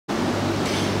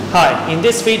Hi, in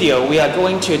this video we are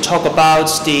going to talk about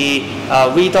the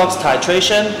redox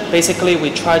titration. Basically,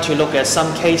 we try to look at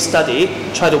some case study,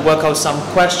 try to work out some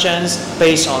questions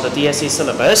based on the DSE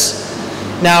syllabus.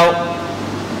 Now,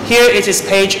 here it is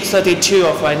page 32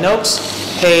 of my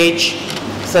notes, page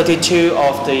 32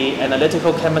 of the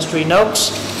analytical chemistry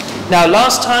notes. Now,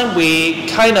 last time we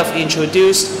kind of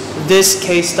introduced this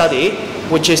case study,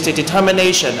 which is the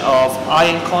determination of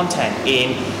iron content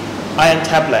in iron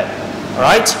tablet. All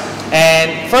right,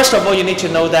 and first of all, you need to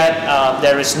know that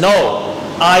there is no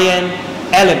iron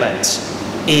element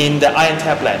in the iron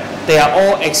tablet. They are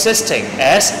all existing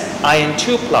as iron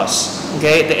 2 plus.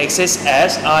 Okay, they exist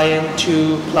as iron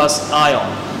 2 plus ion.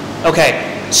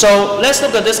 Okay, so let's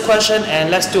look at this question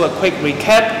and let's do a quick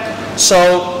recap.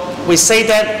 So we say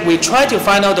that we try to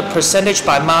find out the percentage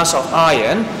by mass of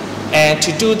iron, and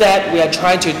to do that, we are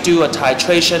trying to do a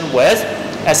titration with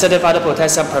acidified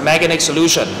potassium permanganate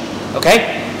solution.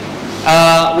 Okay,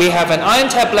 we have an iron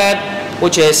tablet,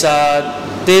 which is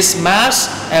this mass,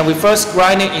 and we first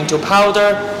grind it into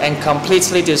powder and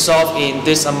completely dissolve in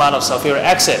this amount of sulfuric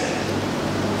acid.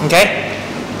 Okay,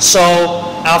 so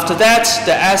after that,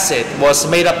 the acid was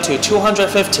made up to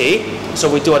 250, so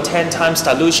we do a 10 times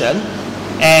dilution,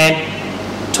 and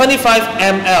 25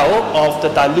 ml of the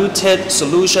diluted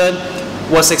solution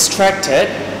was extracted,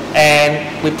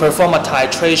 and we perform a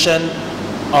titration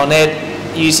on it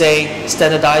using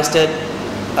standardized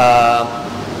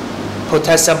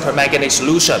potassium permanganate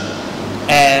solution,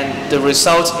 and the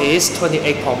result is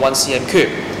 28.1 cm cube.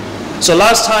 So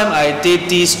last time I did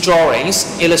these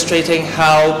drawings illustrating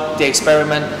how the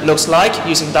experiment looks like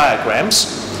using diagrams.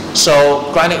 So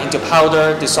grind it into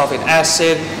powder, dissolve in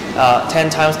acid, 10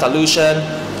 times dilution,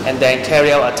 and then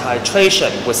carry out a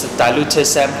titration with the diluted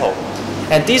sample.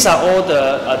 And these are all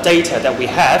the data that we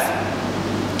have.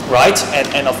 Right,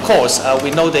 and of course,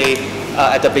 we know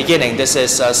at the beginning this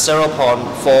is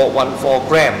 0.414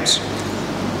 grams.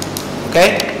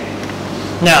 Okay.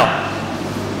 Now,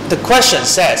 the question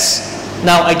says.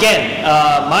 Now again,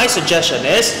 my suggestion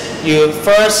is you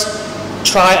first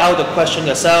try out the question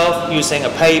yourself using a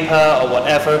paper or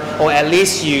whatever, or at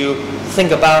least you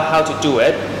think about how to do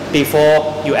it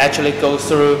before you actually go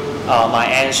through my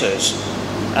answers.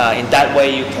 In that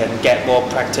way, you can get more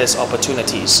practice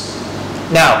opportunities.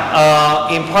 Now,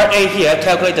 in part A here,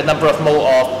 calculate the number of mole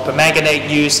of permanganate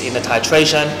used in the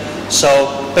titration.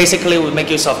 So basically, we make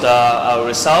use of the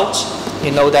result.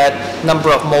 You know that number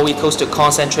of mole equals to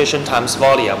concentration times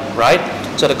volume, right?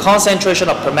 So the concentration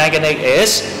of permanganate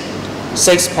is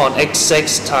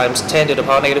 6.86 times 10 to the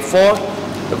power negative 4.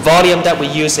 The volume that we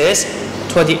use is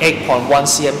 28.1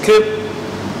 cm cube.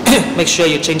 Make sure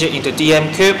you change it into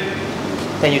dm cube.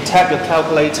 Then you tap your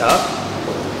calculator.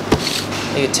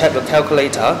 You tap your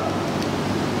calculator.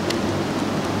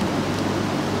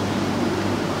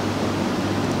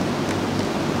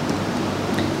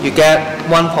 You get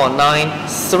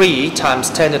 1.93 times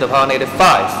 10 to the power negative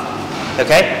 5.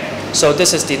 Okay? So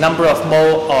this is the number of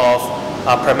mole of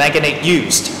permanganate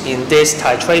used in this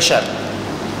titration.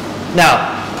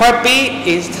 Now, part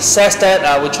B says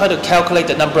that we try to calculate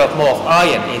the number of mole of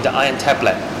iron in the iron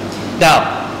tablet.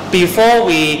 Now, before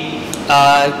we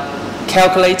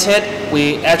calculate it,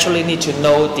 we actually need to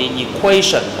know the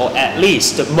equation, or at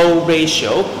least the mole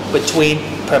ratio between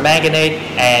permanganate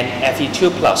and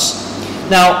Fe2+.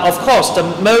 Now, of course, the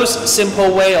most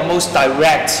simple way or most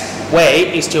direct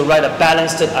way is to write a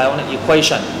balanced ionic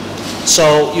equation.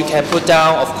 So you can put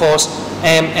down, of course,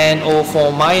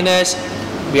 MnO4-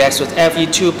 reacts with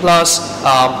Fe2+.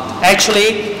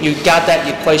 Actually, you got that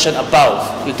equation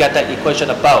above. You get that equation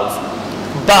above.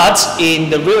 But in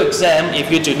the real exam,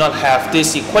 if you do not have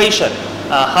this equation,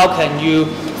 how can you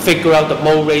figure out the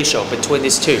mole ratio between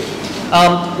these two?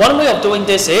 One way of doing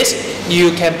this is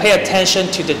you can pay attention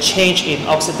to the change in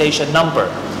oxidation number.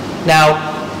 Now,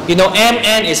 you know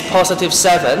Mn is positive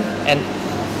 7, and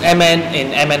Mn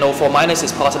in MnO4-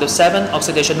 is positive 7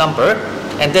 oxidation number,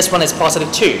 and this one is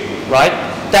positive 2, right?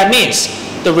 That means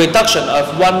the reduction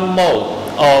of 1 mole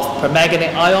of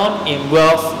permanganate ion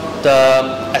involves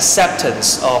the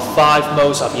acceptance of 5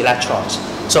 moles of electrons.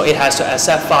 So it has to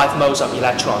accept 5 moles of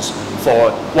electrons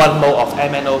for 1 mole of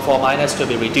MnO4- to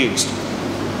be reduced.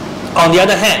 On the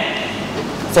other hand,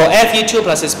 for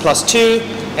Fe2+ is plus 2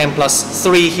 and plus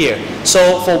 3 here.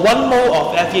 So for 1 mole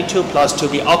of Fe2+ to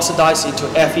be oxidized into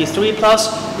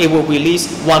Fe3+, it will release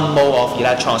 1 mole of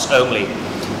electrons only.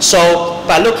 So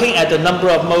by looking at the number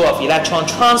of mole of electron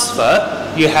transfer,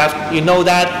 you know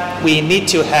that we need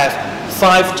to have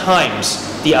 5 times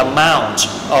the amount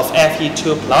of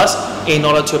Fe2+ in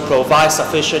order to provide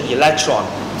sufficient electron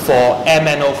for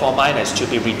MnO4- to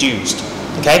be reduced.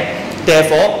 Okay?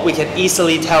 Therefore, we can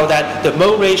easily tell that the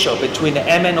mole ratio between the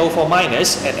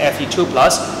MnO4- and Fe2+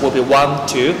 will be 1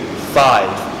 to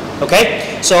 5.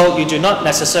 Okay? So you do not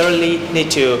necessarily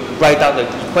need to write down the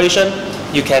equation.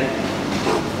 You can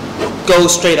go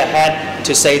straight ahead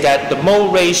to say that the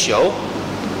mole ratio,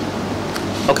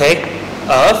 okay,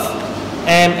 of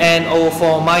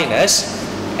MnO4-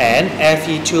 and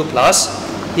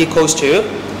Fe2+ equals to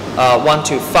 1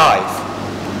 to 5.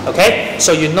 Okay,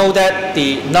 so you know that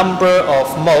the number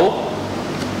of mole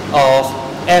of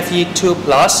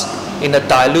Fe2+ in a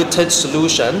diluted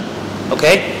solution,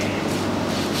 okay,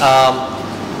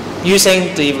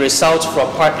 using the results from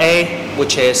part A,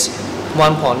 which is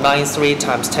 1.93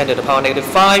 times 10 to the power negative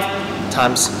 5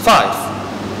 times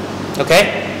 5,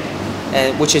 okay,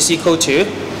 and which is equal to,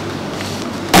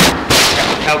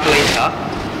 calculator,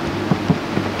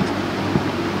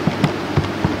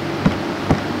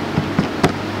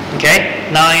 okay,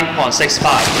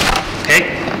 9.65, okay,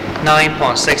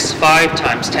 9.65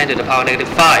 times 10 to the power negative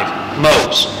 5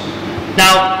 moles.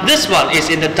 Now, this one is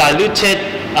in the diluted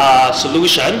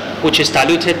solution, which is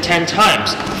diluted 10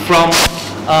 times from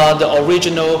the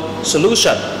original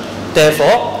solution.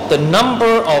 Therefore, the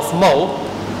number of mole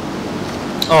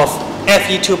of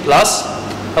Fe2+,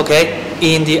 okay,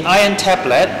 in the iron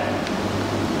tablet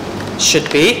should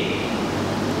be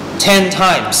 10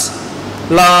 times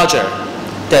larger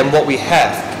than what we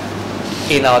have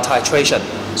in our titration.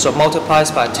 So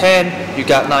multiplies by 10, you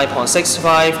got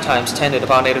 9.65 times 10 to the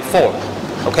power negative 4.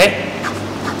 Okay?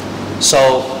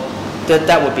 So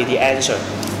that would be the answer.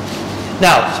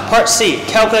 Now, part C,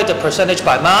 calculate the percentage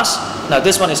by mass. Now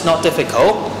this one is not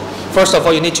difficult. First of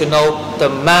all, you need to know the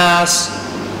mass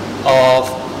of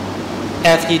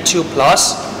Fe2+,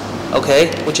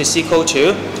 okay, which is equal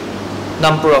to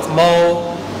number of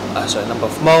mole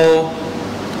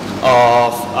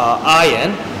of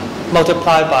iron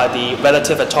multiplied by the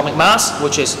relative atomic mass,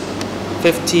 which is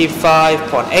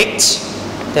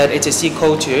 55.8, that it is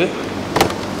equal to,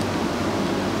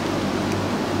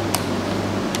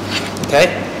 okay,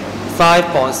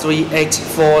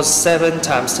 5.3847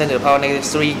 times 10 to the power negative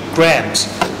 3 grams.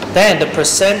 Then the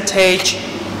percentage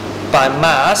by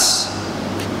mass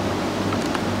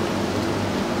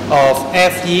of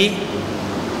Fe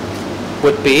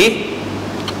would be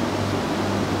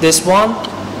this one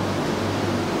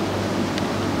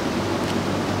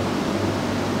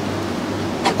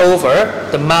over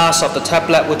the mass of the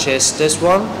tablet, which is this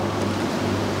one,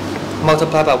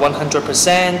 multiplied by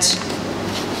 100%,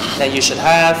 that you should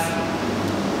have,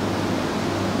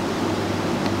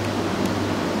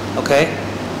 okay,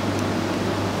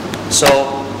 so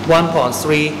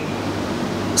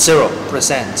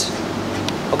 1.30%,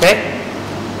 okay.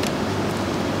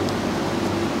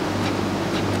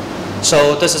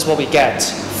 So this is what we get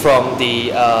from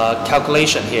the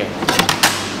calculation here.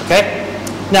 Okay.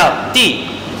 Now D.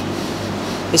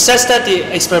 It says that the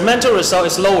experimental result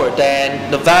is lower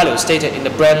than the value stated in the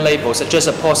brand label, suggests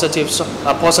a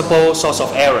possible source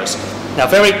of errors. Now,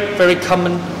 very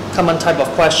common type of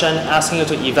question, asking you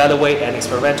to evaluate an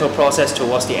experimental process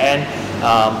towards the end.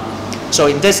 So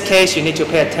in this case, you need to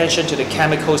pay attention to the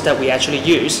chemicals that we actually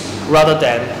use, rather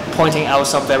than pointing out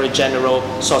some very general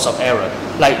source of error.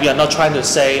 Like, you are not trying to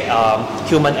say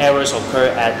human errors occur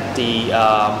at the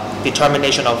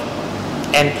determination of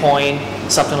endpoint,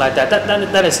 something like that.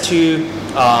 That is too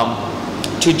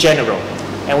general.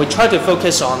 And we try to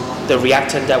focus on the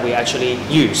reactant that we actually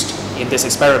used in this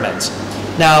experiment.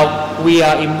 Now, we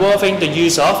are involving the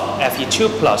use of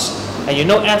Fe2+. And you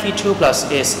know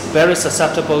Fe2+ is very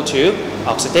susceptible to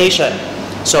oxidation.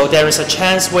 So there is a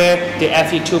chance where the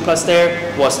Fe2+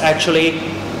 there was actually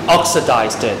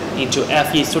oxidized into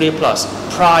Fe3+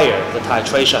 prior to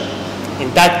titration.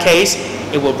 In that case,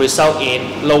 it will result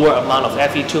in lower amount of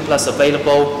Fe2+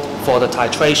 available for the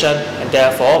titration, and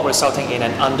therefore resulting in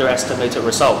an underestimated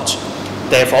result.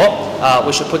 Therefore,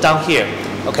 we should put down here,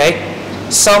 okay,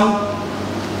 some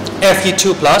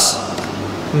Fe2+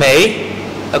 may,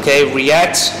 okay,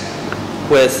 react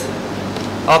with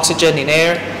oxygen in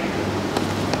air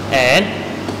and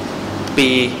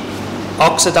be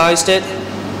oxidized to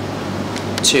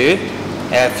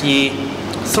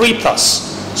Fe3+.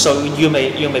 So you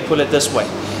may put it this way.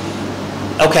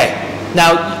 Okay.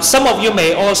 Now, some of you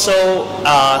may also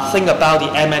think about the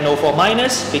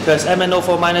MnO4-, because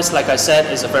MnO4-, like I said,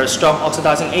 is a very strong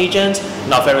oxidizing agent,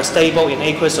 not very stable in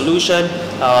aqueous solution,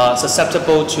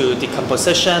 susceptible to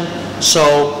decomposition.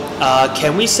 So,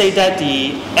 can we say that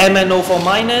the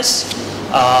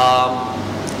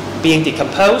MnO4- being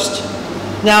decomposed?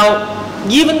 Now,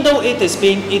 even though it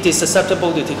is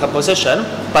susceptible to decomposition,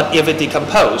 but if it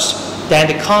decomposes, then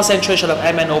the concentration of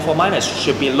MnO4-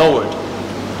 should be lowered.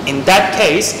 In that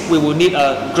case, we will need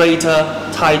a greater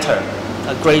titer.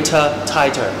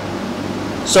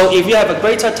 So if you have a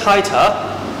greater titer,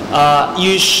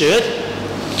 you should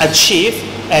achieve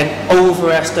an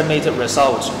overestimated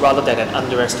result rather than an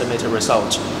underestimated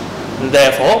result. And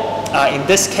therefore, in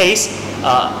this case,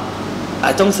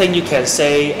 I don't think you can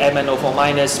say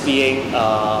MnO4- being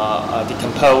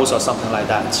decomposed or something like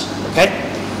that. Okay?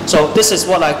 So this is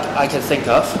what I can think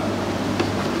of.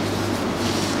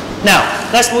 Now,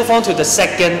 let's move on to the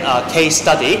second case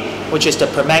study, which is the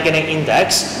permanganate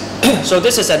index. So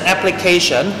this is an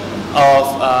application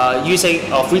of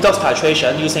redox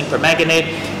titration using permanganate.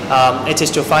 It is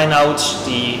to find out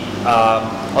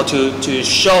or to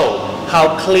show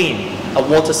how clean a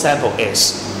water sample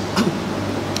is.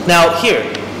 Now here,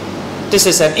 this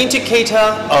is an indicator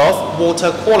of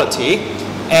water quality,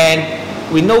 and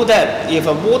we know that if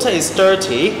a water is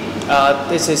dirty,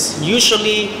 this is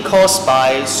usually caused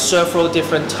by several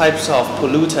different types of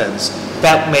pollutants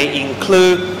that may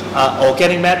include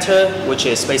organic matter, which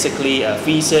is basically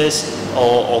feces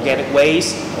or organic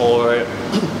waste, or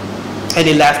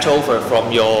any leftover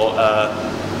from your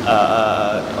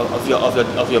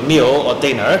of your meal or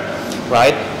dinner,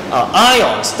 right?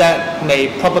 Ions that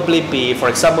may probably be, for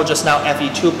example, just now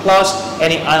Fe2+,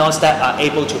 any ions that are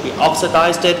able to be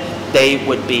oxidized, they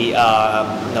would be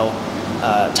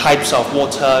types of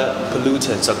water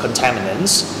pollutants or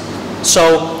contaminants.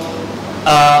 So,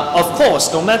 of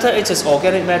course, no matter it is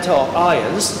organic matter or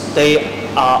ions, they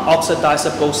are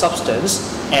oxidizable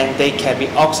substance and they can be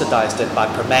oxidized by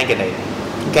permanganate.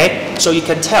 Okay, so you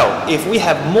can tell if we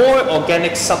have more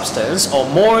organic substance or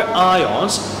more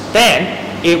ions, then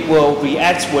it will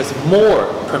react with more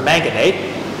permanganate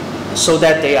so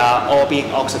that they are all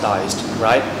being oxidized,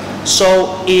 right?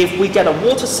 So if we get a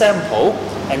water sample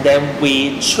and then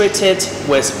we treat it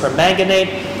with permanganate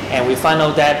and we find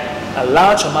out that a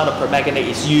large amount of permanganate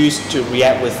is used to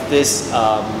react with this,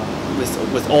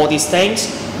 with all these things,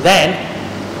 then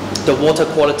the water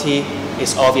quality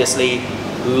is obviously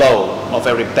low or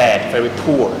very bad, very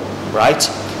poor, right?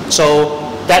 So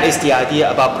that is the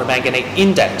idea about permanganate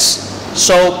index.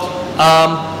 So,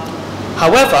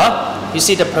 however, you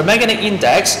see the permanganate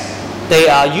index, they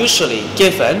are usually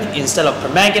given instead of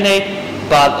permanganate,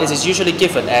 but it is usually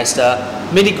given as the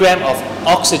milligram of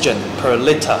oxygen per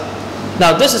liter.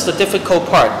 Now this is the difficult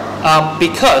part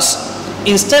because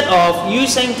instead of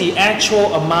using the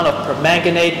actual amount of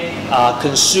permanganate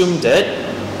consumed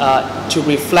to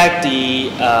reflect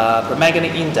the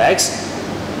permanganate index,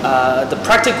 the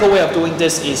practical way of doing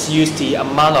this is use the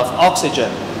amount of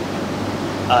oxygen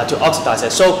to oxidize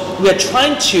it. So we are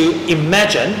trying to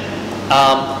imagine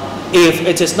if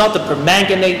it is not the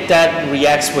permanganate that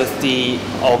reacts with the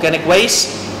organic waste,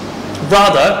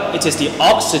 rather it is the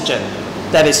oxygen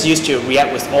that is used to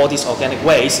react with all these organic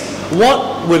waste,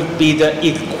 what would be the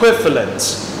equivalent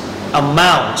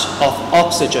amount of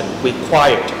oxygen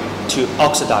required to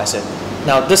oxidize it?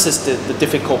 Now this is the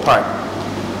difficult part.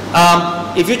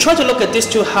 If you try to look at these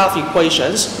two half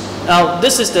equations, now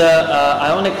this is the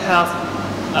ionic half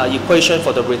equation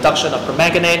for the reduction of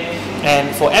permanganate,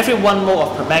 and for every 1 mole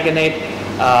of permanganate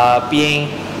being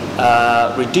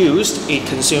reduced, it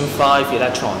consumes 5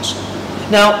 electrons.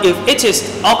 Now if it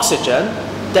is oxygen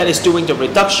that is doing the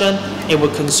reduction, it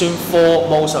will consume 4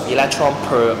 moles of electron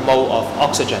per mole of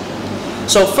oxygen.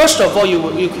 So first of all,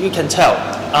 you can tell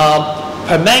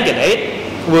permanganate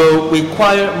will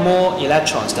require more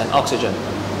electrons than oxygen,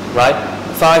 right?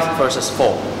 5 versus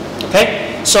 4.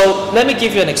 Okay? So let me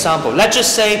give you an example. Let's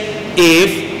just say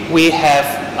if we have,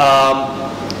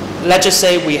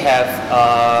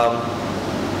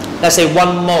 let's say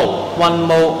 1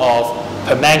 mole of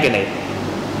permanganate,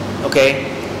 okay,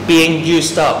 being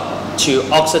used up to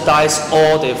oxidize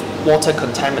all the water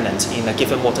contaminants in a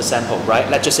given water sample, right?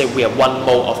 Let's just say we have 1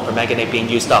 mole of permanganate being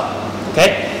used up,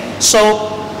 okay? So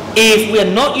if we are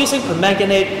not using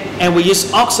permanganate and we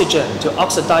use oxygen to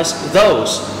oxidize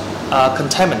those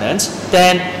contaminants,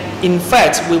 then in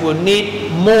fact we will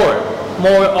need more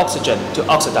oxygen to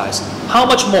oxidize. How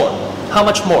much more? How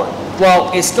much more?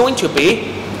 Well, it's going to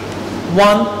be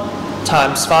 1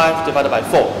 times 5 divided by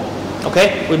 4.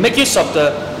 Okay? We make use of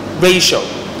the ratio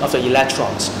of the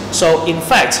electrons. So in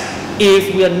fact,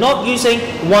 if we are not using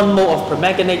 1 mole of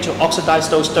permanganate to oxidize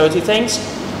those dirty things,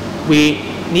 we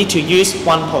need to use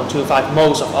 1.25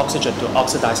 moles of oxygen to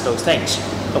oxidize those things.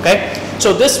 Okay?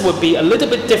 So this would be a little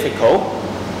bit difficult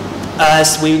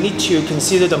as we need to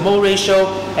consider the mole ratio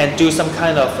and do some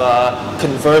kind of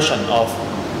conversion of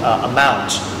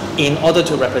amount in order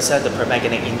to represent the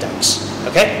permanganate index.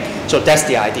 Okay, so that's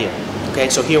the idea. Okay,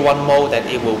 so here 1 mole, that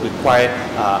it will require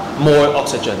more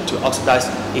oxygen to oxidize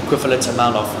equivalent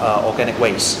amount of organic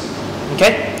waste.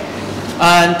 Okay,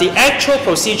 and the actual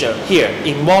procedure here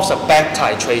involves a back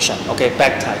titration. Okay,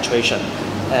 back titration,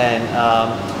 and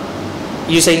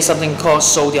using something called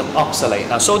sodium oxalate.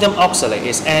 Now, sodium oxalate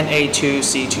is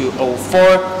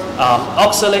Na2C2O4.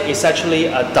 Oxalate is actually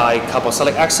a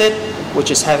dicarboxylic acid, which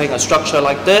is having a structure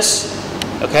like this.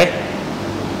 Okay,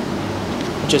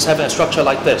 which is having a structure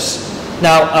like this.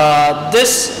 Now,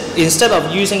 this, instead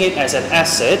of using it as an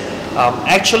acid,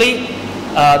 actually,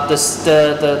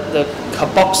 the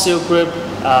carboxyl group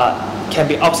can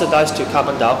be oxidized to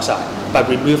carbon dioxide by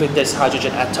removing this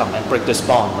hydrogen atom and break this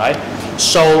bond, right?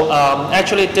 So,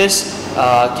 actually, this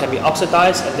can be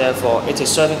oxidized, and therefore, it is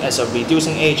serving as a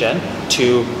reducing agent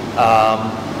to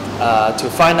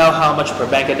find out how much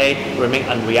permanganate remain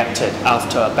unreacted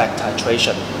after back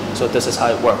titration. So this is how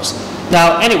it works.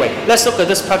 Now, anyway, let's look at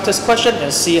this practice question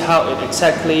and see how it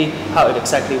exactly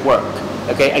works.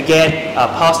 Okay, again,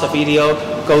 pause the video,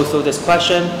 go through this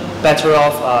question. Better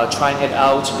off trying it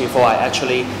out before I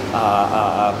actually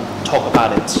talk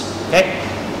about it. Okay.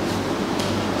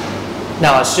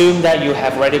 Now, assume that you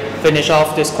have already finished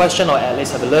off this question, or at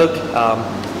least have a look.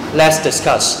 Let's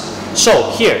discuss.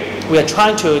 So here, we are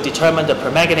trying to determine the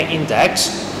permanganate index.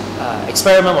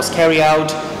 Experiment was carried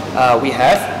out. We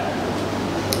have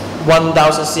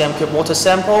 1,000 cm³ water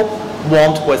sample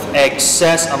warmed with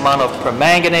excess amount of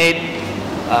permanganate.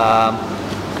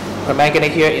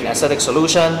 Permanganate here in acidic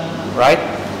solution, right?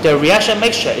 The reaction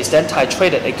mixture is then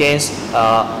titrated against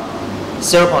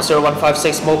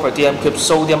 0.0156 mole per dm³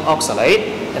 sodium oxalate,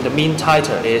 and the mean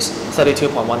titer is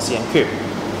 32.1 cm³.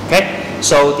 Okay,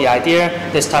 so the idea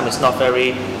this time is not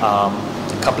very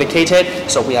complicated.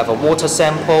 So we have a water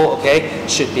sample. Okay,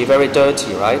 should be very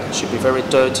dirty, right? Should be very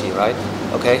dirty, right?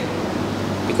 Okay,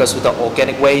 because with the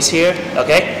organic waste here.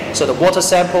 Okay, so the water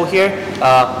sample here,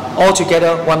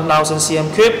 altogether 1,000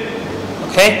 cm³.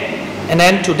 Okay, and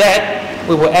then to that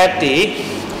we will add the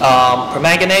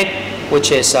permanganate,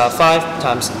 which is 5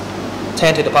 times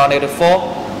 10 to the power -4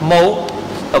 mole.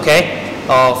 Okay,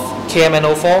 of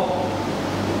KMnO4.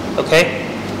 Okay,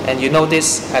 and you know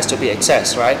this has to be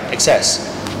excess, right? Excess.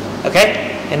 Okay,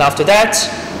 and after that,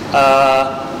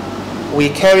 we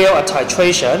carry out a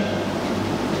titration.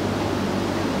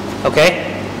 Okay,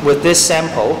 with this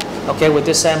sample. Okay, with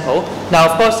this sample. Now,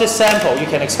 of course, this sample you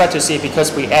can expect to see,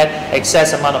 because we add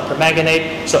excess amount of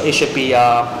permanganate, so it should be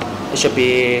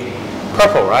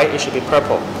purple, right? It should be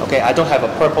purple. Okay, I don't have a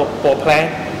purple ball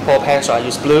pen, so I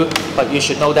use blue, but you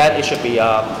should know that it should be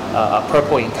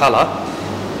purple in color.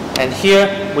 And here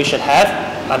we should have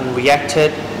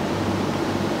unreacted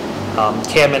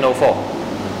KMnO4.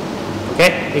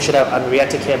 Okay, we should have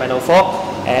unreacted KMnO4,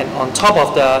 and on top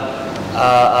of the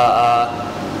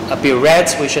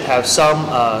burette, we should have some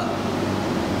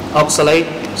oxalate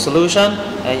solution,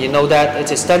 and you know that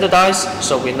it is standardized,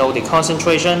 so we know the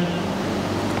concentration,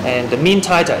 and the mean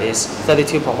titer is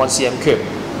 32.1 cm³.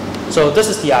 So this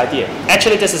is the idea.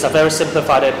 Actually, this is a very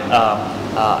simplified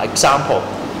example,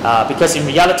 because in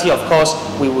reality, of course,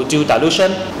 we will do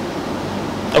dilution.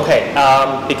 Okay,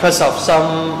 because of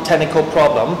some technical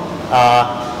problem,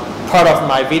 part of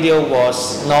my video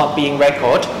was not being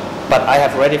recorded, but I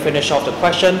have already finished off the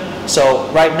question. So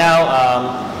right now,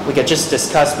 we can just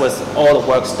discuss with all the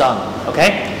works done.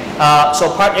 Okay. So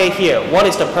part A here. What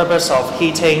is the purpose of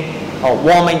heating or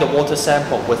warming the water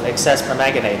sample with excess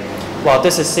permanganate? Well,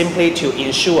 this is simply to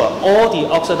ensure all the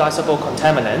oxidizable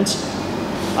contaminants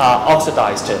are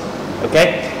oxidized.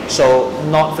 Okay. So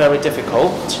not very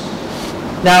difficult.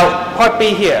 Now, part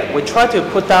B here, we try to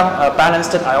put down a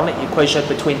balanced ionic equation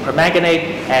between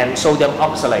permanganate and sodium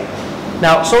oxalate.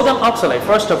 Now, sodium oxalate,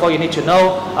 first of all, you need to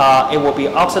know it will be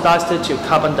oxidized to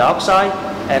carbon dioxide,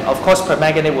 and of course,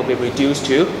 permanganate will be reduced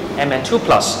to Mn2+.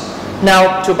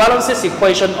 Now, to balance this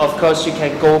equation, of course, you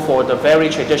can go for the very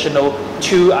traditional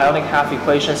 2 ionic half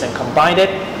equations and combine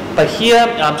it. But here,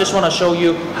 I just want to show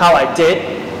you how I did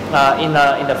in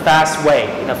a fast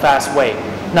way.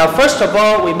 Now, first of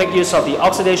all, we make use of the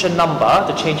oxidation number,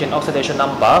 the change in oxidation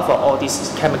number for all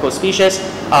these chemical species.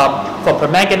 For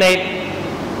permanganate,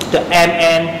 the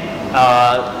Mn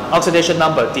oxidation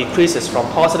number decreases from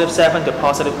 +7 to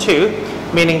 +2,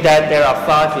 meaning that there are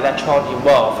 5 electrons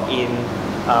involved in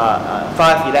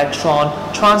 5 electron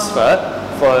transfer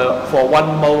for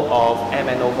 1 mole of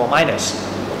MnO4-.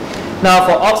 Now,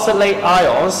 for oxalate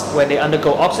ions, when they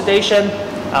undergo oxidation,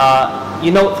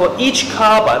 you know, for each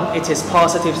carbon, it is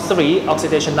 +3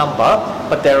 oxidation number,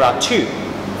 but there are 2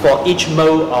 for each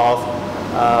mole of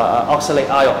oxalate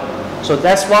ion. So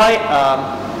that's why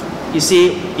you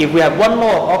see, if we have 1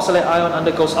 mole of oxalate ion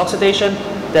undergoes oxidation,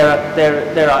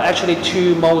 there are actually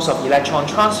 2 moles of electron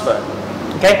transfer.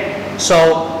 Okay,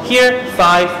 so here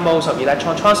 5 moles of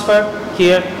electron transfer,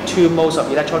 here 2 moles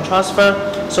of electron transfer.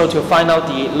 So to find out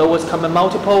the lowest common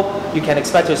multiple, you can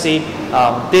expect to see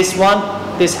this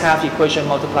half equation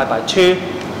multiplied by 2,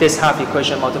 this half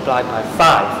equation multiplied by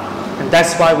 5. And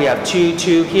that's why we have 2,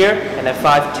 2 here, and then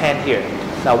 5, 10 here.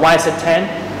 Now why is it 10?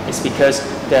 It's because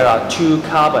there are 2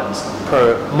 carbons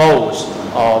per moles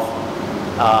of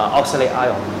oxalate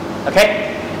ion.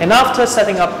 Okay? And after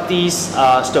setting up these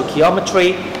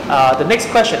stoichiometry, the next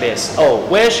question is,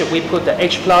 where should we put the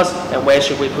H plus and where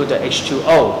should we put the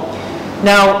H2O?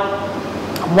 Now,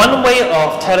 one way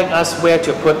of telling us where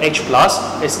to put H plus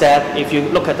is that if you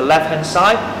look at the left-hand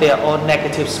side, they are all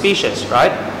negative species,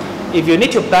 right? If you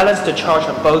need to balance the charge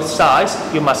on both sides,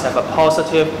 you must have a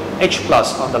positive H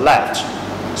plus on the left.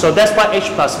 So that's why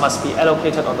H plus must be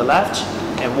allocated on the left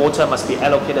and water must be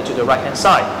allocated to the right-hand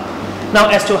side. Now,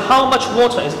 as to how much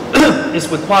water is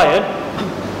required,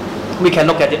 we can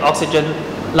look at the oxygen,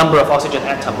 number of oxygen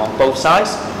atom on both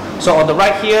sides. So on the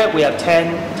right here, we have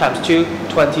 10 times 2,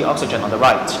 20 oxygen on the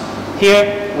right.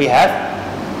 Here, we have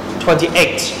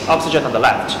 28 oxygen on the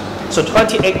left. So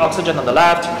 28 oxygen on the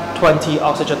left, 20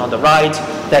 oxygen on the right.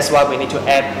 That's why we need to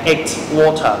add 8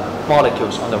 water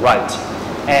molecules on the right.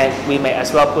 And we may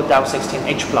as well put down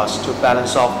 16H plus to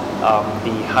balance off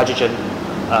the hydrogen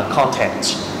content.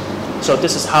 So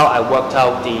this is how I worked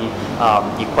out the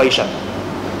equation.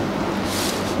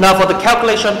 Now for the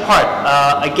calculation part,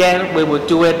 again, we will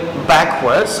do it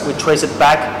backwards. We trace it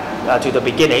back to the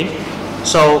beginning.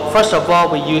 So first of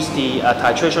all, we use the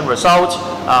titration result.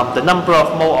 The number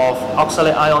of mole of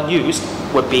oxalate ion used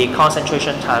would be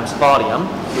concentration times volume.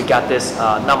 We got this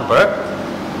number.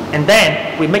 And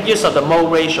then we make use of the mole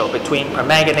ratio between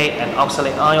permanganate and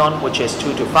oxalate ion, which is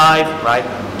 2 to 5, right?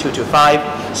 2 to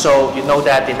 5. So you know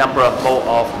that the number of mole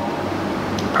of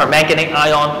permanganate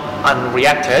ion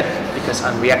unreacted, because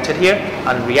unreacted here,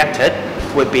 unreacted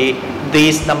would be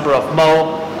this number of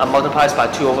mole multiplied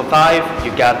by 2 over 5.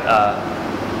 You got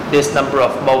this number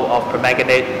of mole of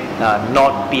permanganate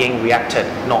not being reacted.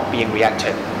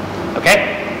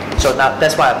 Okay? So now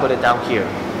that's why I put it down here.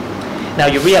 Now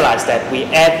you realize that we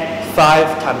add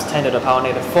 5 times 10 to the power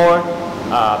negative 4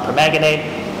 permanganate,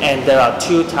 and there are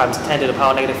 2 times 10 to the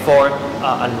power negative 4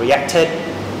 unreacted.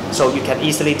 So you can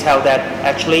easily tell that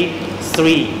actually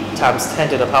 3 times 10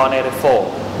 to the power negative 4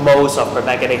 moles of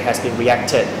permanganate has been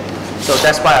reacted. So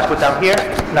that's why I put down here,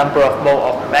 number of mole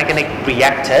of permanganate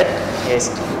reacted is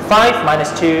 5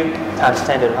 minus 2 times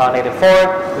 10 to the power negative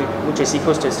 4, which is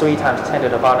equals to 3 times 10 to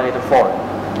the power negative 4.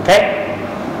 Okay?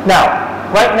 Now,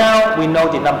 right now we know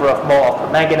the number of mole of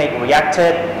permanganate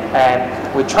reacted,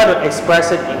 and we try to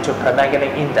express it into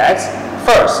permanganate index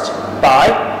first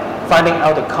by finding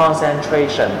out the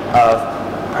concentration of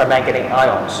permanganate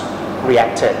ions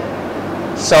reacted.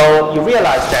 So you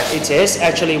realize that it is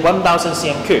actually 1000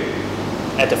 cm cube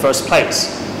at the first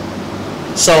place.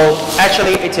 So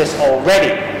actually it is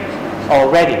already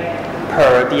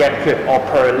per dm cube or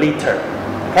per liter.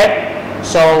 Okay?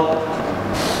 So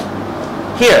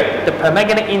here, the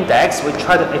permanganate index, we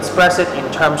try to express it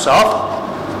in terms of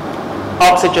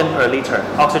oxygen per liter.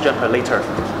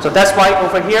 So that's why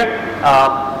over here,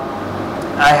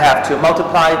 I have to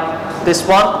multiply this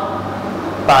one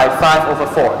by 5 over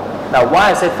 4. Now why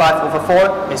I say 5 over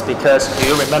 4 is because, do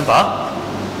you remember,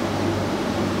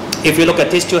 if you look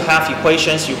at these 2 half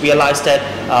equations, you realize that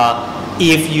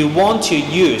if you want to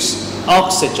use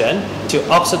oxygen to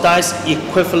oxidize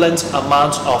equivalent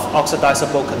amount of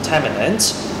oxidizable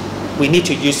contaminants, we need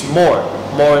to use more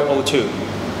O2.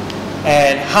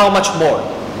 And how much more?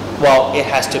 Well, it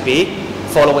has to be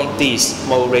following this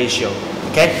mole ratio.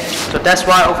 Okay, so that's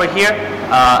why over here,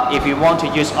 if you want to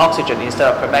use oxygen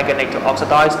instead of permanganate to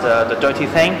oxidize the dirty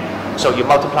thing, so you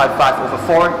multiply 5 over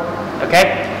 4. Okay,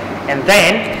 and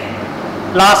then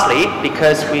lastly,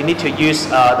 because we need to use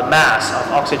the mass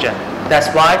of oxygen, that's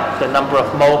why the number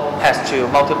of mole has to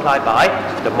multiply by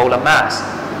the molar mass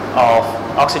of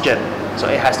oxygen. So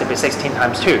it has to be 16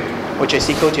 times 2, which is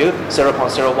equal to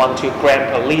 0.012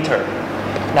 gram per liter.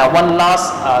 Now one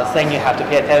last thing you have to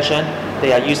pay attention,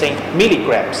 they are using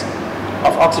milligrams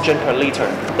of oxygen per liter.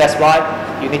 That's why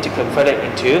you need to convert it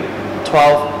into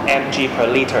 12 mg per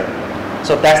liter.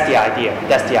 So that's the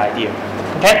idea.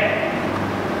 Okay?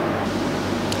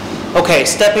 Okay,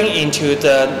 stepping into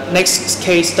the next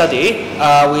case study,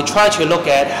 we try to look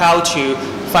at how to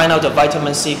find out the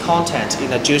vitamin C content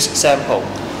in a juice sample.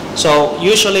 So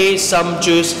usually some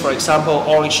juice, for example,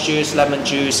 orange juice, lemon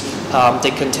juice,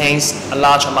 they contains a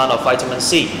large amount of vitamin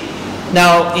C.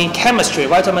 Now, in chemistry,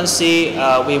 vitamin C,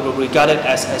 we will regard it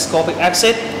as ascorbic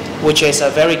acid, which is a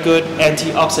very good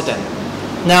antioxidant.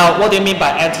 Now, what do you mean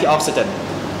by antioxidant?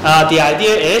 The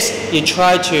idea is you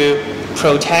try to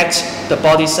protect the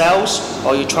body cells,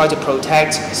 or you try to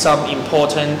protect some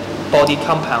important body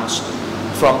compounds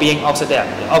from being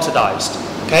oxidized.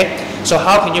 Okay? So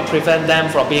how can you prevent them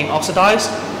from being oxidized?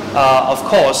 Of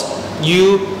course,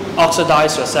 you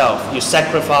oxidize yourself, you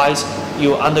sacrifice,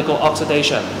 you undergo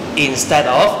oxidation instead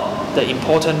of the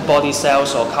important body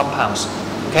cells or compounds.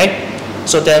 Okay?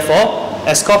 So therefore,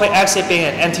 ascorbic acid being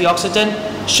an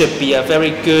antioxidant should be a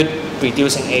very good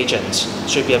reducing agent.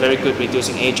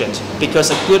 Because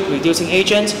a good reducing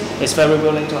agent is very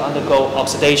willing to undergo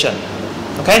oxidation.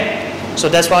 Okay? So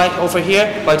that's why over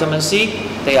here, vitamin C,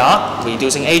 they are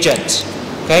reducing agents.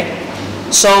 Okay?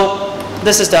 So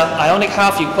this is the ionic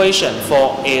half equation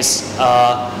for its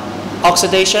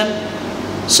oxidation.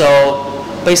 So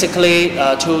basically,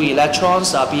 2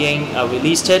 electrons are being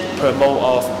released per mole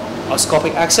of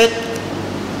ascorbic acid.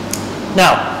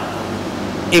 Now,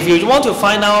 if you want to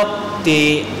find out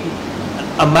the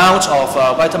amount of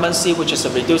vitamin C, which is a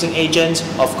reducing agent,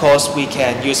 of course, we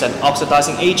can use an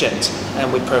oxidizing agent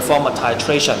and we perform a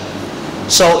titration.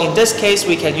 So in this case,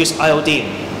 we can use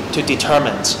iodine to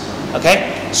determine.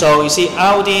 Okay? So you see,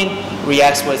 iodine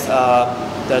reacts with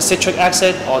the citric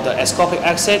acid or the ascorbic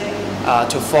acid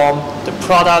to form the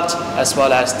product as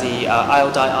well as the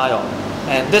iodine ion.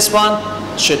 And this one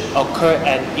should occur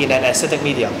in an acidic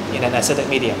medium.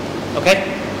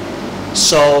 Okay?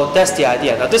 So that's the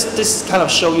idea. Now this kind of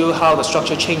show you how the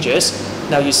structure changes.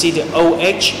 Now you see the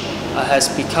OH has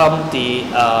become the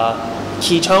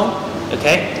ketone.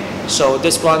 Okay? So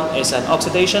this one is an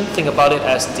oxidation. Think about it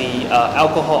as the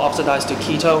alcohol oxidized to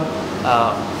ketone.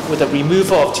 With the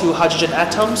removal of 2 hydrogen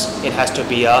atoms, it has to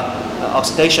be an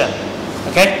oxidation.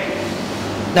 Okay?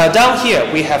 Now down here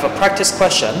we have a practice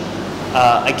question.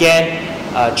 Again,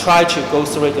 try to go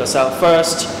through it yourself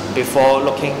first before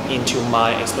looking into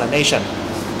my explanation.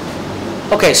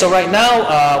 Okay, so right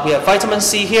now we have vitamin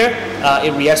C here.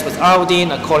 It reacts with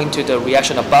iodine according to the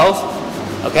reaction above.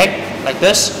 Okay, like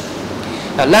this.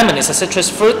 Now, lemon is a citrus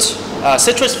fruit.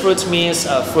 Citrus fruit means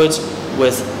fruit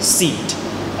with seed.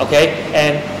 Okay,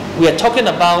 and we are talking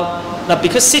about, now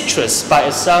because citrus by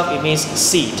itself, it means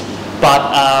seed. But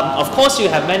of course, you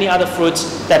have many other fruits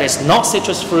that is not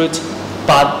citrus fruit,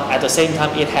 but at the same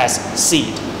time, it has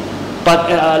seed.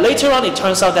 But later on, it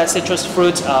turns out that citrus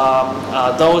fruit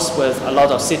are those with a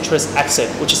lot of citrus acid,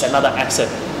 which is another acid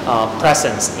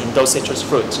present in those citrus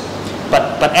fruits.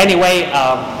 But anyway,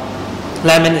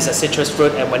 lemon is a citrus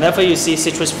fruit, and whenever you see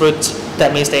citrus fruit,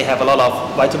 that means they have a lot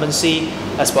of vitamin C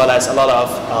as well as a lot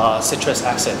of citrus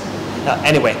acid.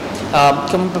 Anyway,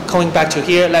 going back to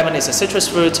here, lemon is a citrus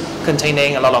fruit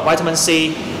containing a lot of vitamin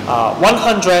C.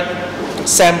 100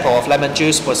 sample of lemon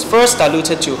juice was first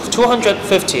diluted to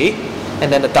 250,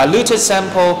 and then the diluted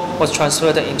sample was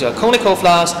transferred into a conical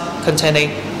flask containing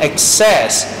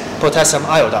excess potassium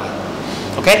iodide.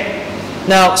 Okay?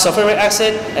 Now, sulfuric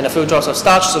acid and a few drops of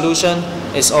starch solution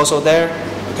is also there.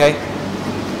 Okay?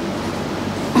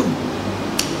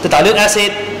 The dilute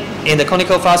acid in the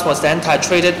conical flask was then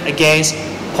titrated against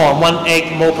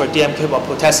 0.18 mole per dm cube of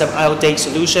potassium iodate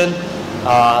solution.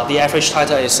 The average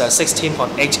titer is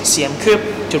 16.8 cm cube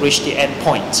to reach the end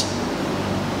point.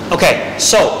 Okay,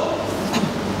 so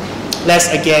let's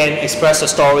again express the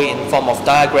story in form of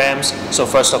diagrams. So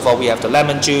first of all, we have the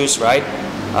lemon juice, right?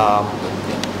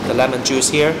 The lemon juice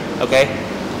here, okay?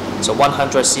 So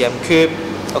 100 cm cube,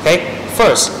 okay?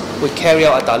 First, we carry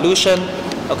out a dilution,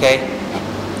 okay?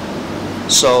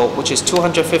 So, which is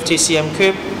 250 cm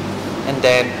cube, and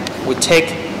then we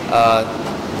take a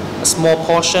small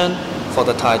portion for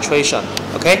the titration,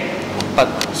 okay? But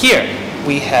here,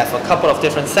 we have a couple of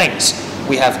different things.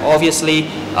 We have obviously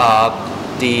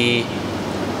the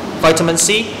vitamin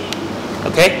C,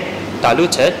 okay,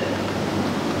 diluted,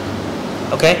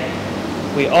 okay?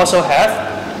 We also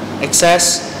have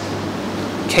excess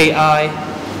Ki,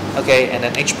 okay, and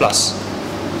then H+,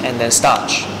 and then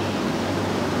starch,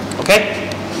 okay?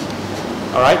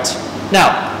 All right.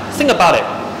 Now, think about it.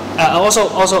 Also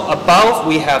above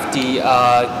we have the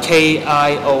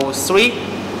KiO3,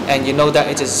 and you know that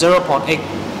it is 0.818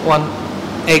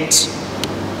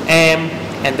 m,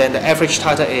 and then the average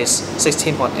titer is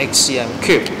 16.8 cm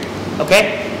cube.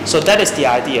 Okay, so that is the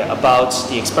idea about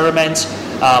the experiment.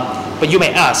 But you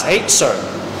may ask, hey, sir,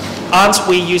 aren't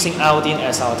we using iodine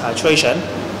as our titration?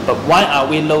 But why are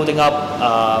we loading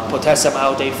up potassium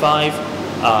iodate 5?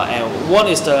 And what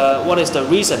is the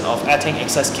reason of adding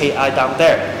excess Ki down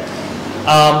there?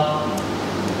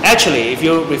 Actually, if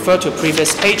you refer to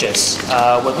previous pages,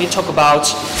 when we talk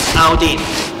about iodine,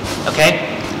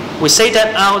 okay, we say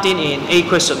that iodine in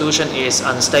aqueous solution is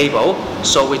unstable,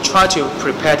 so we try to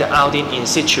prepare the iodine in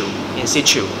situ.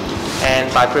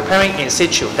 And by preparing in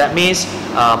situ, that means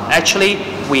actually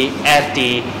we add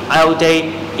the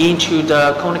iodate into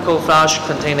the conical flask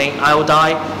containing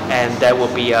iodide, and there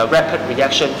will be a rapid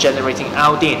reaction generating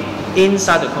iodine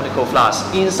inside the conical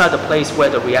flask, inside the place where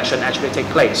the reaction actually takes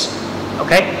place.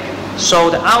 Okay, so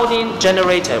the iodine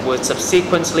generated will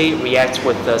subsequently react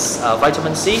with this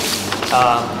vitamin C,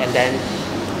 and then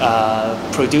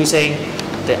producing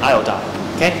the iodide.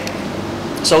 Okay,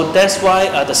 so that's why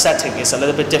the setting is a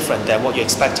little bit different than what you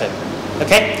expected.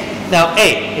 Okay, now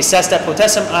A, it says that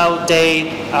potassium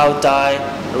iodide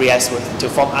reacts to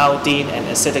form iodine and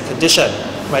acidic condition.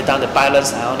 Write down the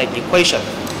balanced ionic equation.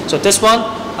 So this one,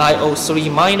 IO3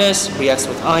 minus reacts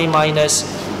with I minus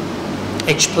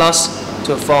H plus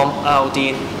to form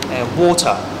iodine and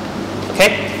water.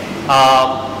 Okay.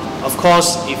 Of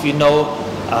course, if you know,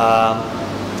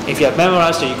 if you have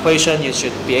memorized the equation, you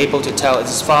should be able to tell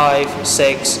it's 5,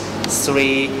 6,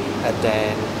 3, and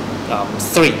then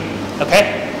 3.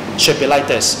 Okay. Should be like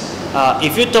this.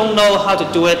 If you don't know how to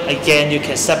do it, again, you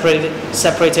can separate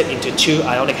it into two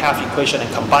ionic half equation and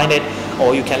combine it,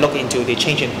 or you can look into the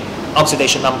change in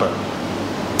oxidation number.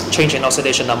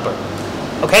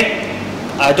 Okay?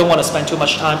 I don't want to spend too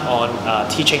much time on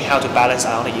teaching how to balance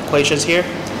ionic equations here.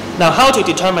 Now, how to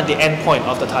determine the endpoint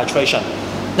of the titration?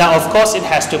 Now, of course, it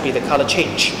has to be the color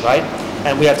change, right?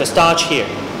 And we have the starch here.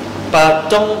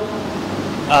 But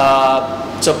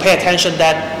so pay attention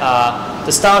that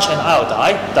the starch and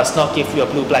iodide does not give you a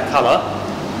blue-black color.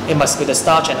 It must be the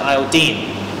starch and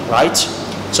iodine, right?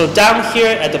 So down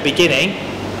here at the beginning,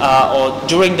 or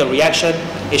during the reaction,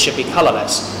 it should be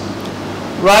colorless.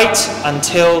 Right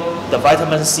until the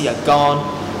vitamin C are gone,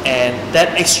 and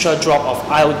that extra drop of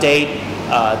iodate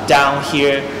down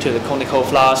here to the conical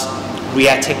flask,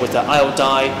 reacting with the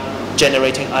iodide,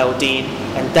 generating iodine,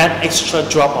 and that extra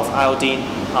drop of iodine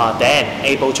are then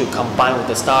able to combine with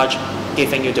the starch,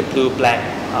 giving you the blue-black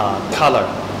color,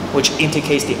 which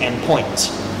indicates the end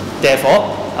point.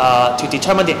 Therefore, to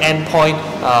determine the end point,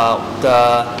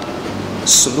 the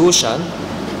solution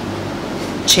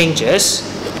changes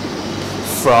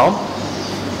from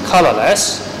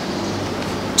colorless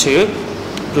to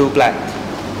blue-black.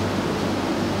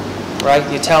 Right?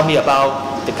 You tell me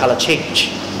about the color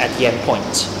change at the end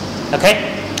point.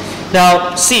 Okay?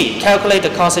 Now, C, calculate the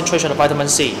concentration of vitamin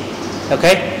C.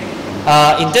 Okay?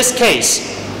 In this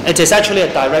case, it is actually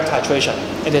a direct titration.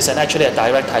 It is actually a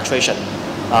direct titration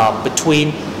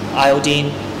between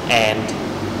iodine and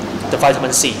the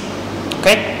vitamin C.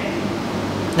 Okay?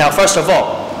 Now, first of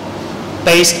all,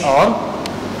 based on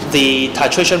the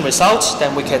titration results,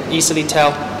 then we can easily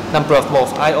tell number of mole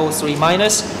of IO3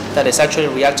 minus that is actually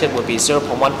reacted will be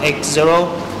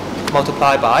 0.180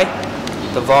 multiplied by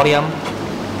the volume,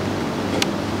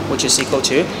 which is equal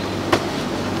to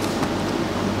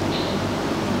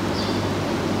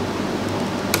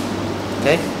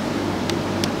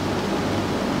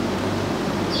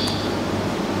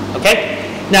Okay.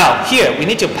 Now here we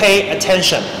need to pay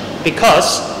attention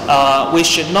because we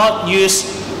should not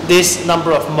use this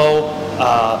number of mole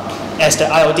as the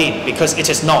iodine because it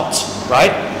is not,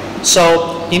 right?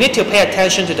 So you need to pay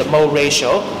attention to the mole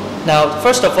ratio. Now,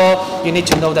 first of all, you need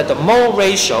to know that the mole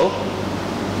ratio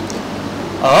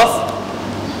of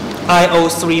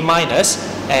IO3 minus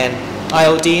and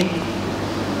iodine,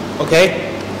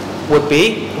 okay, would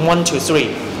be 1 to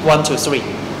 3, 1 to 3,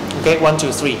 okay, 1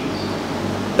 to 3,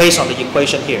 based on the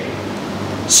equation here.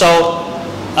 So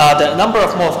the number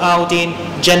of mole of iodine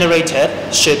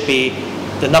generated should be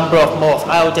the number of mole of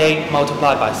iodine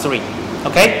multiplied by 3,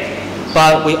 okay?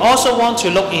 But we also want to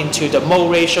look into the mole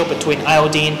ratio between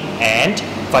iodine and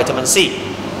vitamin C,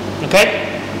 okay?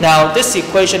 Now this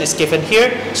equation is given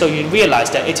here, so you realize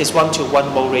that it is 1 to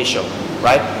 1 mole ratio,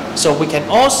 right? So we can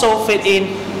also fit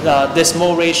in this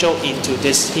mole ratio into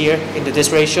this here, into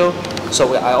this ratio.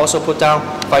 So I also put down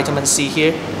vitamin C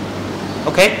here,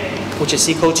 okay? Which is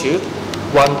equal to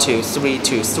 1 to 3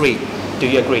 to 3. Do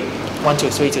you agree? 1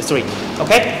 to 3 to 3,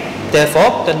 okay?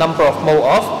 Therefore, the number of mole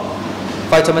of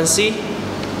vitamin C,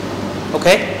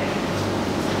 okay,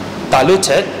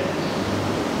 diluted,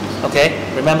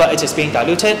 okay, remember it is being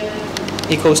diluted,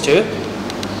 equals to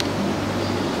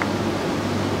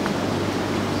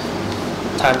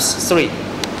times 3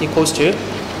 equals to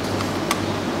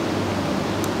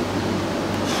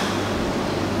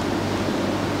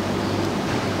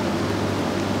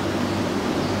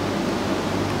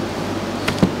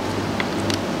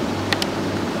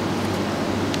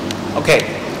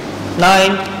okay.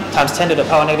 9 times 10 to the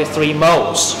power negative 3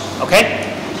 moles. Okay?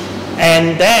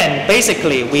 And then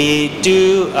basically we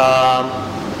do,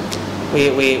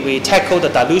 we tackle the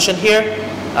dilution here.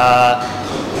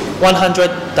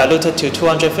 100 diluted to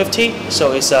 250,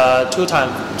 so it's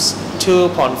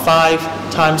 2.5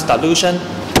 times dilution.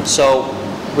 So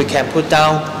we can put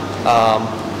down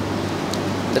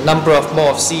the number of mole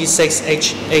of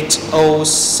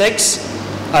C6H8O6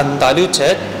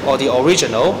 undiluted, or the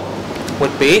original,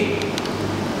 would be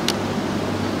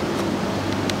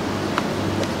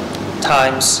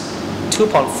times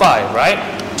 2.5, right?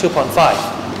 2.5.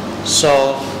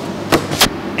 So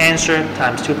answer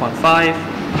times 2.5,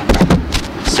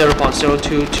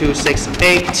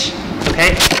 0.02268. Okay,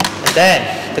 and then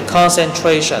the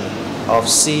concentration of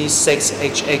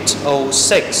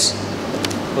C6H8O6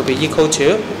 will be equal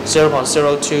to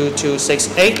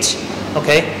 0.02268.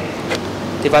 Okay,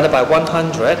 divided by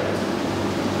 100.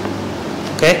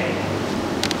 Okay,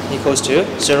 equals to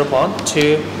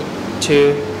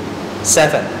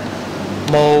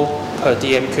 0.227 mole per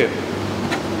dm cube.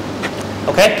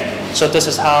 Okay, so this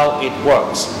is how it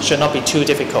works. Should not be too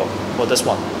difficult for this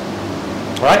one.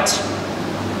 Right?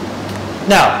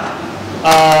 Now,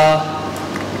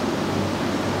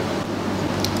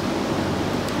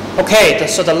 okay,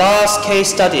 so the last case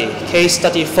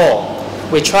study 4,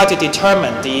 we try to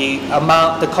determine the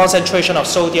concentration of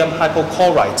sodium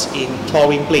hypochlorite in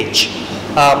chlorine bleach.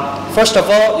 First of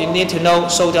all, you need to know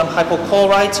sodium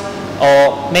hypochlorite,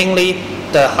 or mainly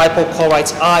the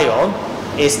hypochlorite ion,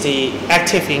 is the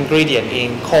active ingredient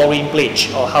in chlorine bleach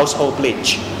or household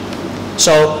bleach.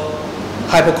 So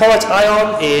hypochlorite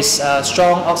ion is a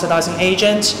strong oxidizing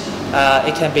agent.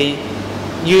 It can be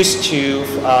used to,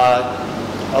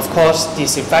 of course,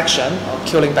 disinfection or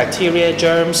killing bacteria,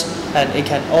 germs, and it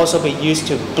can also be used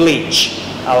to bleach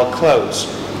our clothes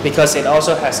because it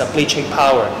also has a bleaching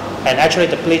power. And actually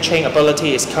the bleaching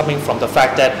ability is coming from the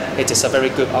fact that it is a very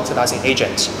good oxidizing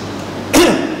agent.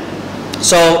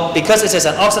 So because it is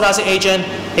an oxidizing agent,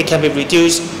 it can be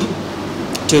reduced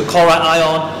to chloride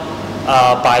ion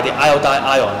by the iodide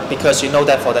ion, because you know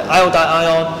that for the iodide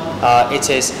ion, it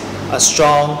is a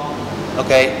strong,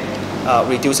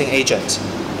 reducing agent.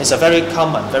 It's a very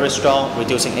common, very strong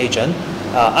reducing agent.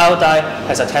 Iodide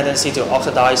has a tendency to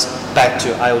oxidize back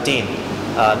to iodine,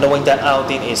 knowing that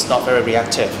iodine is not very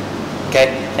reactive. Okay,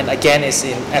 and again, it's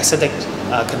in acidic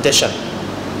condition.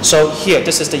 So here,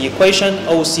 this is the equation.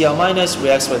 OCl minus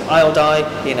reacts with iodide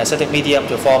in acidic medium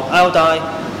to form chloride,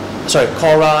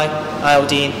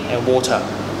 iodine, and water.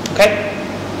 Okay.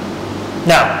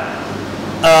 Now,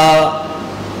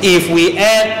 if we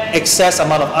add excess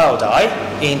amount of iodide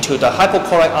into the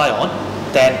hypochlorite ion,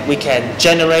 then we can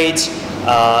generate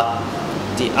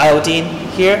the iodine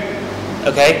here.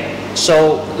 Okay.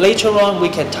 So later on, we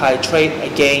can titrate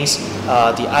against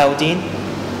the iodine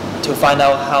to find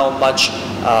out how much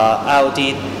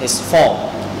iodine is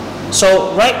formed.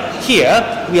 So right here,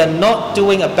 we are not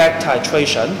doing a back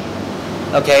titration.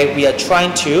 Okay, we are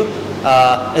trying to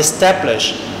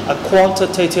establish a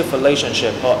quantitative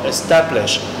relationship or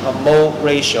establish a mole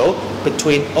ratio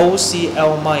between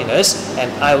OCl minus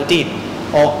and iodine.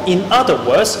 Or in other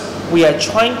words, we are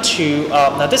trying to,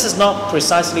 now this is not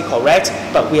precisely correct,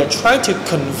 but we are trying to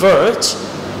convert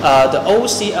the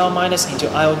OCl minus into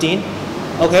iodine.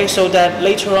 Okay, so that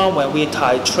later on when we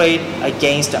titrate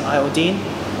against the iodine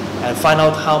and find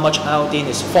out how much iodine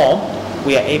is formed,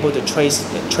 we are able to trace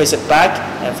it back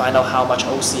and find out how much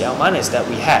OCl minus that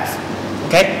we have.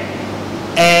 Okay,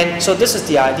 and so this is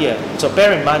the idea. So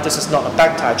bear in mind, this is not a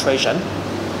back titration.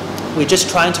 We're just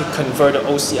trying to convert the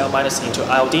OCl minus into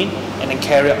iodine and then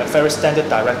carry out a very standard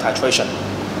direct titration.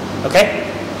 Okay,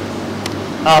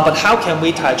 but how can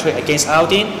we titrate against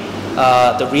iodine?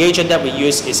 The reagent that we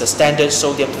use is a standard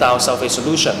sodium thiosulfate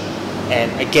solution,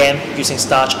 and again using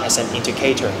starch as an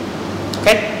indicator.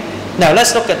 Okay, now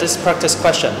let's look at this practice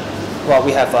question. Well,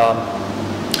 we have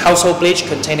household bleach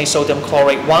containing sodium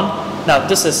chlorate 1. Now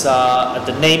this is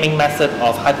the naming method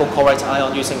of hypochlorite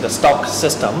ion using the stock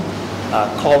system,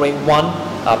 chlorate 1,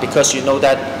 because you know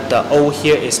that the O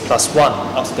here is +1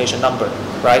 oxidation number,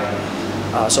 right?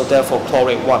 So therefore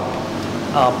chlorate 1.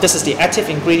 This is the active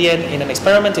ingredient in an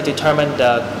experiment to determine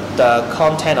the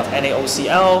content of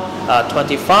NaOCl.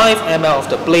 25 ml of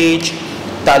the bleach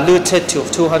diluted to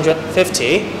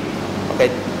 250. Okay,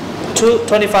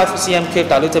 25 cm3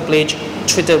 diluted bleach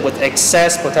treated with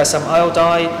excess potassium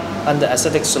iodide under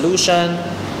acidic solution.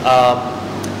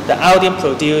 The iodine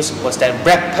produced was then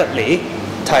rapidly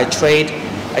titrated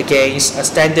against a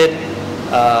standard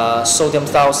sodium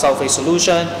thiosulfate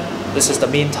solution. This is the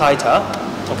mean titer.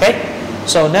 Okay.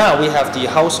 So now we have the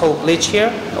household bleach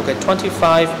here. Okay,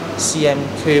 25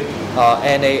 cm cube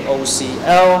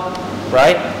NaOCl,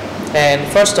 right? And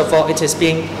first of all, it is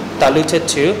being diluted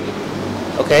to,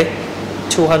 okay,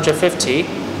 250,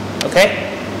 okay,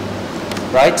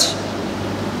 right?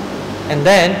 And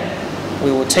then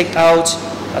we will take out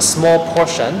a small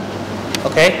portion,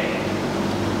 okay,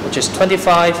 which is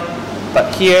 25,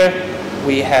 but here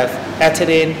we have added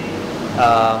in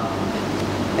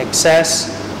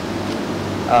excess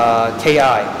Ki,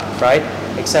 right?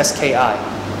 Excess Ki,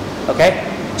 okay?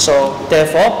 So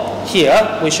therefore,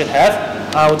 here we should have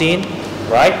iodine,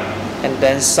 right? And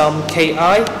then some Ki,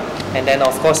 and then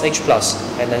of course H+,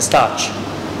 and then starch,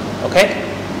 okay?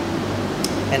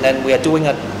 And then we are doing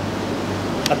a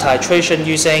titration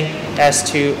using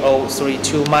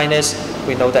S2O32-.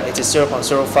 We know that it is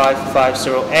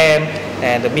 0.0550 m,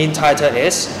 and the mean titer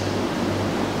is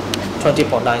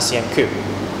 20.9 cm cube.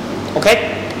 Okay,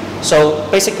 so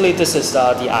basically this is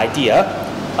the idea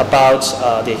about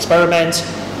the experiment.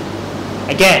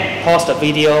 Again, pause the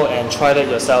video and try it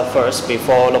yourself first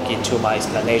before looking into my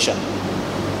explanation.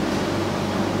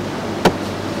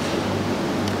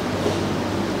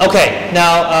 Okay,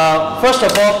 now first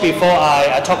of all, before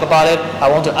I talk about it, I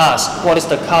want to ask, what is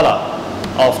the color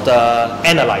of the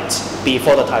analyte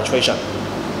before the titration?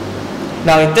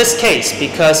 Now in this case,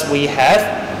 because we have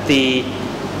the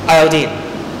iodine,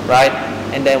 right,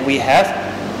 and then we have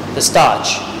the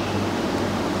starch.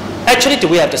 Actually, do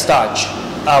we have the starch?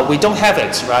 We don't have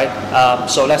it, right?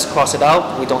 So let's cross it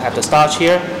out. We don't have the starch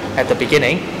here at the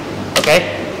beginning,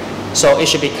 okay? So it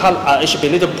should be a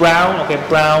little brown, okay,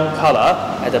 brown color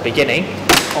at the beginning,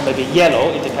 or maybe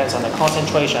yellow. It depends on the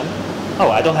concentration. Oh,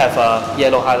 I don't have a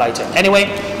yellow highlighter. Anyway,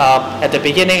 at the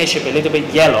beginning it should be a little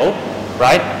bit yellow,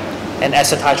 right? And as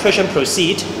the titration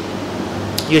proceeds,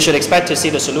 you should expect to see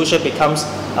the solution becomes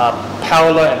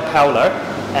paler and paler,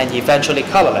 and eventually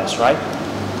colorless, right?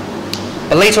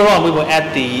 But later on, we will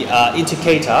add the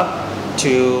indicator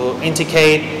to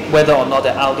indicate whether or not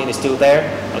the iodine is still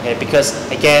there, okay? Because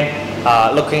again,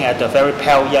 looking at the very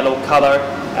pale yellow color,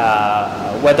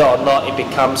 whether or not it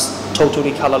becomes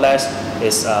totally colorless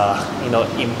is,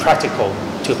 impractical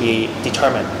to be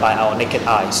determined by our naked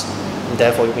eyes. And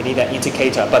therefore, we need an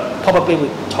indicator, but probably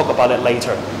we'll talk about it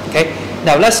later, okay?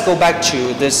 Now let's go back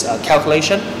to this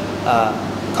calculation,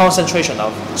 concentration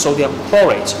of sodium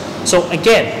chlorate. So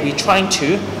again, we're trying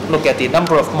to look at the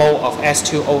number of mole of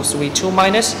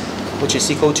S2O32-, which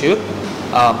is equal to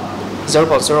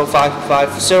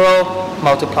 0.0550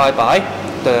 multiplied by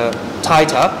the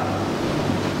titer,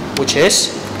 which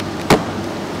is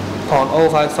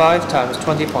 0.055 times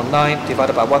 20.9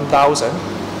 divided by 1,000.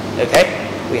 Okay,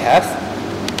 we have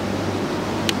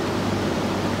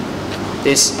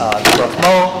this number of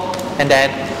mole, and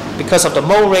then because of the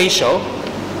mole ratio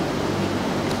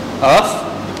of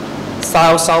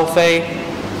thiosulfate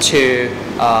to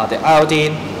the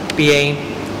iodine being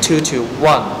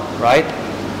 2:1, right?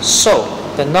 So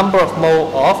the number of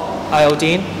mole of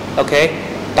iodine, okay,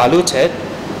 diluted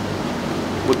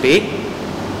would be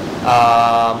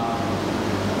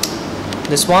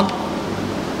this one,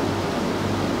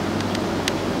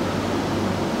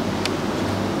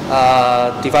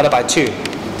 divided by 2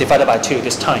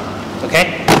 this time,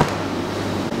 okay?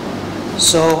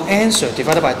 So answer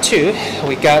divided by 2,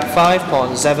 we got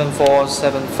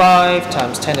 5.7475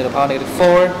 times 10 to the power negative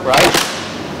 4, right?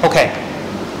 Okay.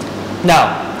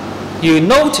 Now, you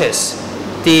notice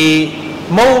the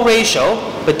mole ratio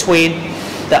between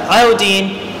the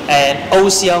iodine and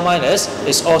OCl minus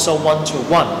is also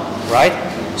 1:1, right?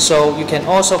 So you can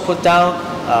also put down,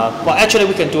 well actually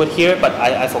we can do it here, but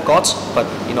I forgot, but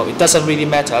it doesn't really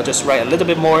matter. I'll just write a little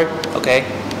bit more, okay,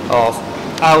 of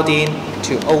iodine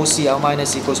to OCl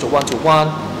minus equals to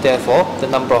 1:1. Therefore, the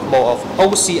number of mole of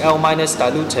OCl minus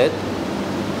diluted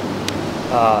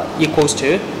equals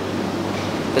to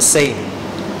the same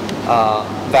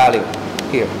value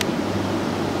here.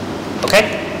 Okay?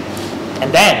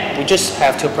 And then we just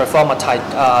have to perform a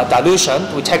dilution.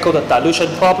 We tackle the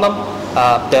dilution problem.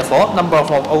 Therefore, number of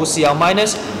OCl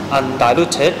minus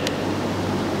undiluted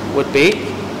would be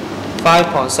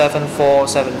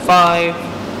 5.7475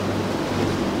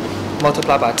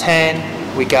 multiplied by 10.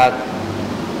 We got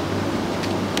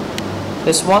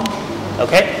this one.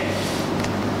 Okay?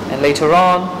 And later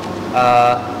on,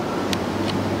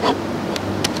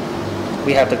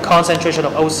 we have the concentration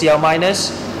of OCl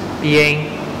minus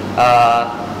being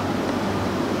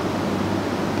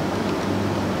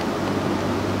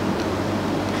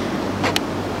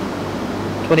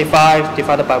 25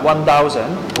 divided by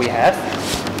 1,000, we have 0.00550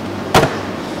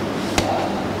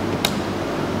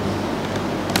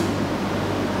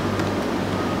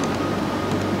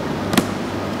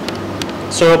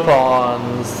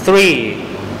 0.3,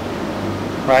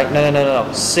 right? No,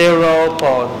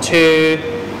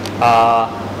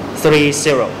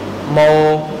 0.230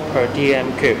 mole per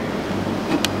dm cube.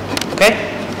 Okay?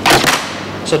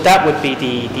 So that would be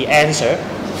the answer.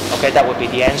 Okay, that would be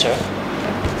the answer.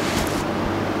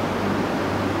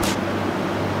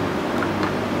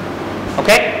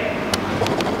 Okay?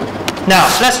 Now,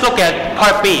 let's look at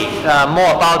part B,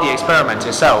 more about the experiment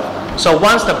itself. So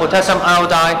once the potassium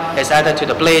iodide is added to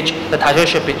the bleach, the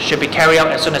titration should be carried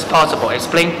out as soon as possible.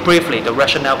 Explain briefly the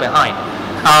rationale behind.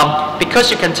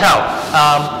 Because you can tell,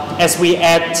 as we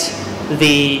add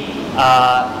the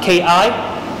Ki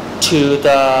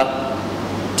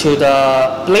to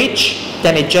the bleach,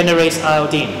 then it generates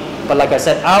iodine. But like I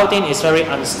said, iodine is very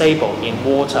unstable in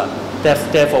water.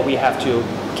 Therefore, we have to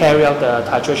carry out the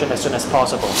titration as soon as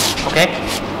possible. Okay?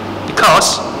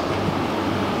 Because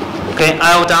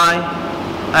iodine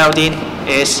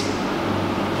is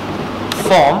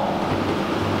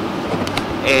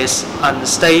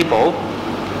unstable,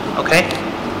 okay,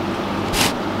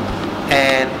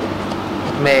 and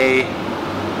may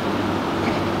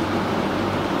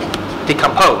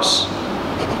decompose.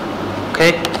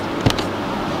 Okay?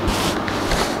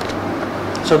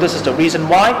 So this is the reason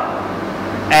why.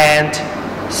 And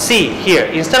C here,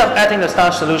 instead of adding the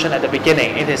starch solution at the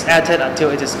beginning, it is added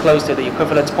until it is close to the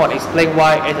equivalence point. Explain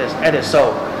why it is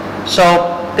so. So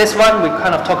this one we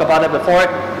kind of talked about it before,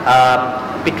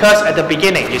 because at the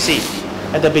beginning, you see,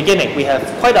 at the beginning we have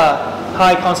quite a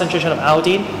high concentration of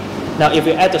iodine. Now if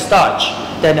you add the starch,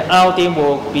 then the iodine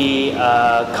will be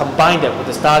combined with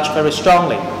the starch very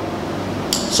strongly.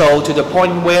 So to the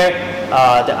point where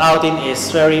the iodine is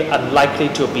very unlikely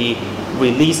to be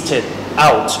released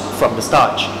out from the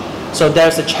starch. So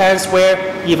there's a chance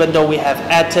where even though we have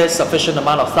added sufficient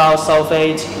amount of thiol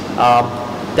sulfate,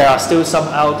 there are still some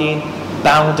iodine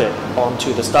bounded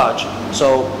onto the starch.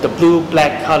 So the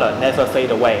blue-black color never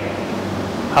fade away.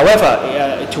 However,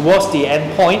 towards the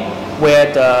end point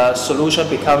where the solution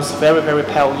becomes very, very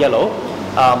pale yellow,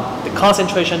 the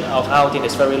concentration of iodine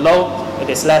is very low. It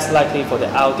is less likely for the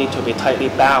iodine to be tightly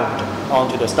bound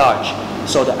onto the starch.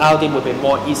 So the iodine will be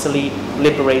more easily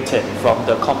liberated from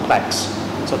the complex.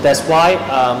 So that's why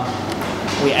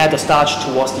we add the starch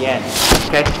towards the end.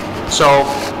 Okay. So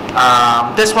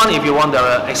this one, if you want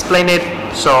to explain it,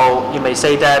 so you may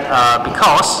say that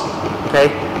because,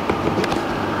 okay,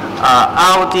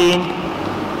 iodine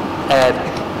at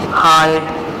high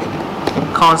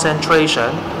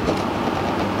concentration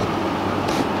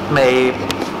may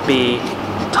be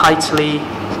tightly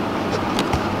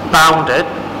bounded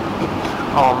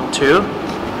onto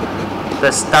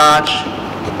the starch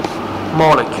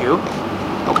molecule,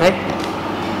 okay,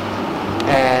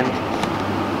 and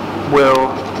will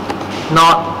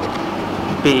not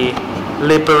be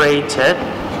liberated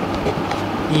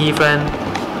even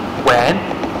when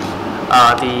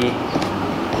the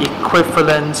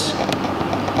equivalent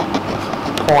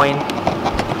point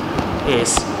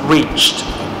is reached,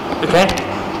 okay?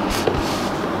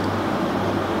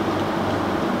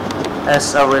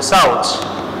 As a result,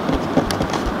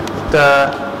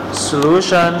 the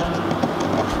solution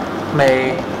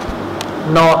may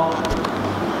not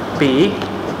be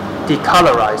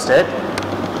decolorized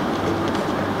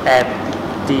at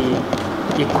the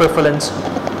equivalent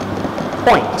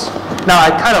point. Now I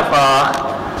kind of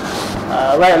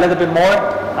write a little bit more,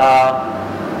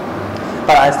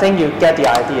 but I think you get the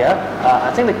idea.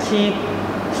 I think the key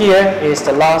here is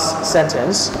the last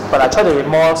sentence, but I try to be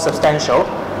more substantial.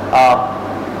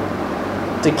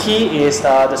 The key is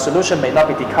the solution may not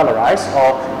be decolorized,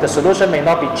 or the solution may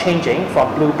not be changing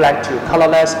from blue-black to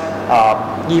colorless,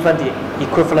 even the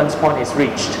equivalence point is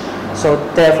reached. So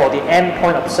therefore, the end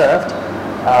point observed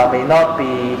may not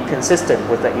be consistent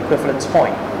with the equivalence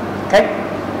point. Okay?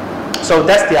 So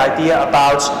that's the idea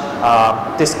about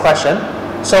this question.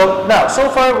 So now, so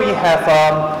far we have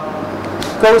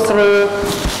go through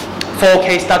 4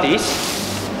 case studies.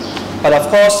 But of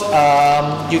course,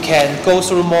 you can go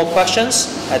through more questions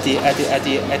at the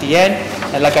end.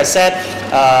 And like I said,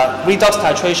 redox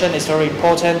titration is very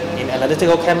important in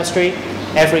analytical chemistry.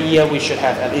 Every year we should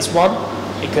have at least one.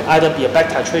 It could either be a back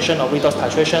titration or redox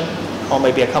titration, or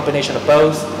maybe a combination of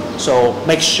both. So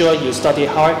make sure you study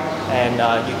hard and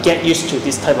you get used to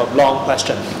this type of long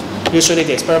question. Usually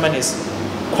the experiment is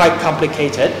quite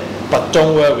complicated, but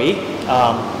don't worry.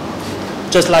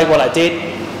 Just like what I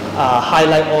did,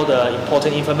 highlight all the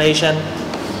important information,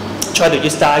 try to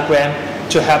use diagram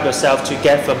to help yourself to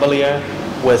get familiar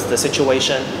with the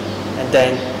situation, and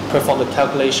then perform the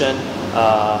calculation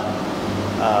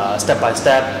step by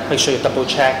step. Make sure you double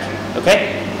check.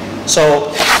 Okay?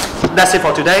 So that's it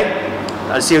for today.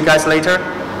 I'll see you guys later.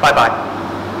 Bye-bye.